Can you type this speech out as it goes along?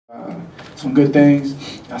some good things,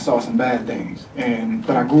 I saw some bad things,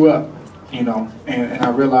 but I grew up, you know, and I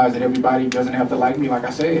realized that everybody doesn't have to like me, like I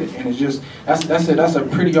said, and it's just that's a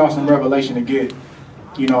pretty awesome revelation to get,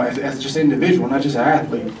 you know, as just an individual, not just an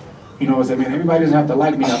athlete. You know, I mean, everybody doesn't have to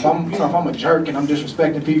like me. If I'm, you know, if I'm a jerk and I'm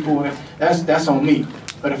disrespecting people, that's on me.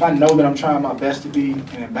 But if I know that I'm trying my best to be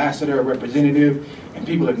an ambassador, a representative, and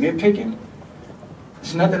people are nitpicking,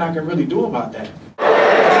 there's nothing I can really do about that.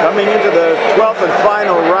 Coming into the 12th and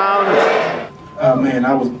final round. Oh man,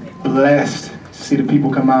 I was blessed to see the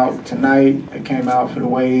people come out tonight. They came out for the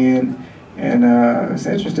weigh-in, and it's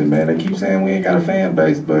interesting, man. They keep saying we ain't got a fan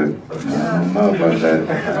base, but I don't know about that.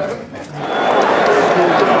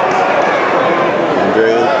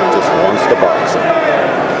 Andre just wants the boxing.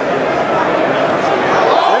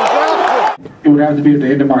 It would have to be at the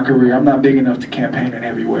end of my career. I'm not big enough to campaign at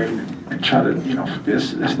heavyweight and try to, you know,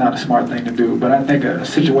 that's not a smart thing to do. But I think a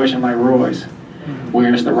situation like Roy's,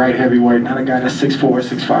 where it's the right heavyweight, not a guy that's 6'4",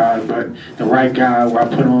 6'5", but the right guy where I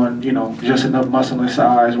put on, you know, just enough muscle and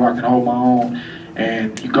size where I can hold my own,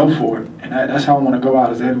 and you go for it. And that's how I want to go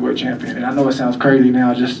out as a heavyweight champion. And I know it sounds crazy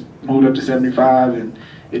now, I just moved up to 75, and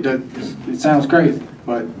it sounds crazy,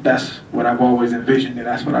 but that's what I've always envisioned, and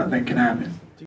that's what I think can happen.